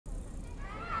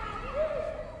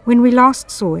When we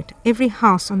last saw it, every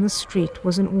house on the street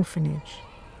was an orphanage.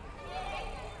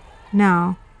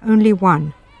 Now, only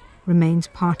one remains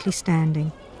partly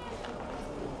standing.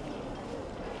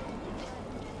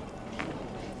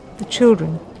 The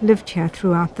children lived here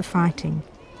throughout the fighting.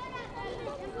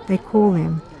 They call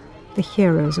them the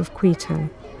heroes of Quito.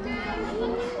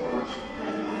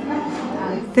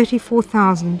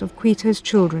 34,000 of Quito's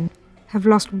children have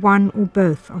lost one or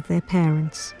both of their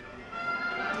parents.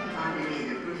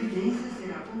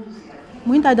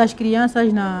 Muitas das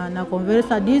crianças na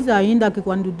conversa dizem ainda que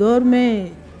quando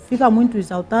dormem ficam muito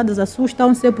exaltadas,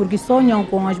 assustam-se porque sonham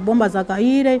com as bombas a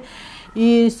caírem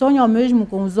e sonham mesmo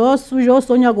com os ossos, ou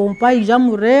sonham com o pai que já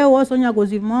morreu, ou sonham com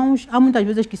os irmãos. Há muitas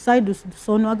vezes que saem do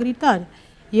sono a gritar.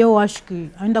 E eu acho que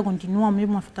ainda continuam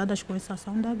mesmo afetadas com essa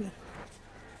ação da guerra.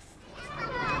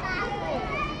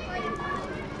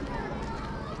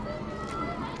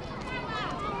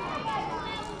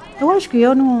 Eu acho que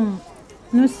eu não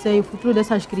sei, o futuro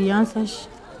dessas crianças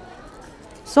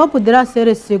só poderá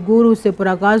ser seguro se por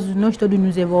acaso nós todos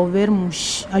nos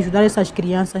envolvermos, ajudar essas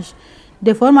crianças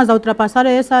de formas a ultrapassar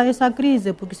essa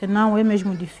crise, porque senão é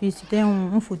mesmo difícil, tem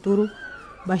um futuro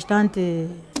bastante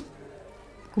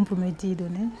comprometido,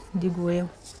 né? Digo eu.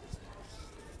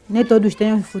 Nem todos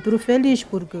têm um futuro feliz,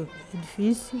 porque é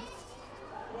difícil.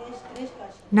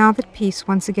 Now that peace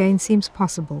once again seems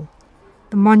possible,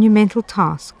 the monumental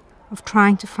task of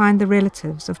trying to find the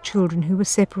relatives of children who were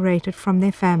separated from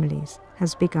their families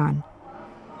has begun.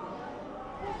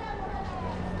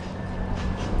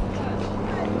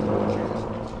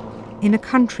 In a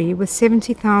country with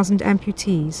 70,000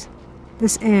 amputees,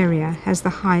 this area has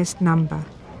the highest number.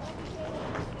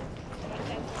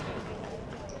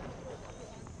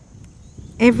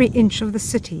 Every inch of the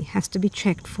city has to be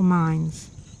checked for mines.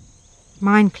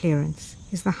 Mine clearance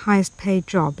is the highest paid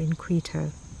job in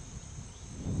Quito.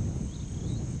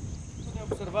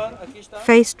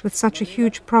 Faced with such a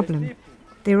huge problem,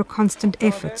 there are constant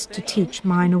efforts to teach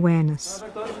mine awareness.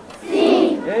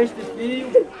 Este fio,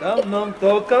 então, não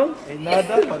tocam em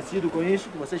nada parecido com isso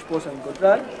que vocês possam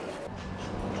encontrar.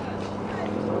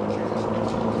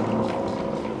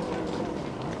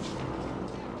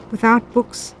 Without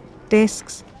books,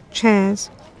 desks, chairs,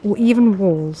 or even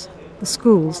walls, the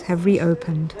schools have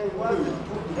reopened.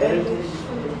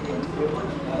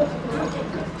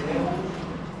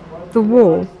 The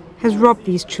war has robbed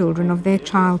these children of their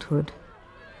childhood,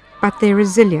 but their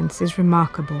resilience is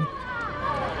remarkable.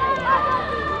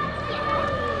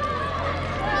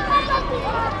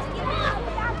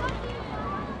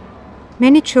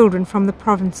 Many children from the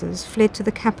provinces fled to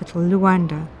the capital,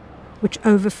 Luanda, which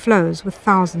overflows with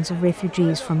thousands of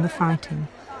refugees from the fighting.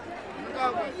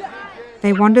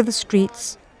 They wander the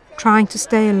streets, trying to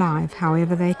stay alive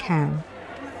however they can.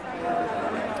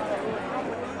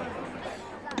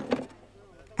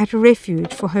 At a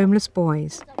refuge for homeless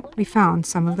boys, we found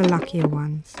some of the luckier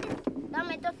ones.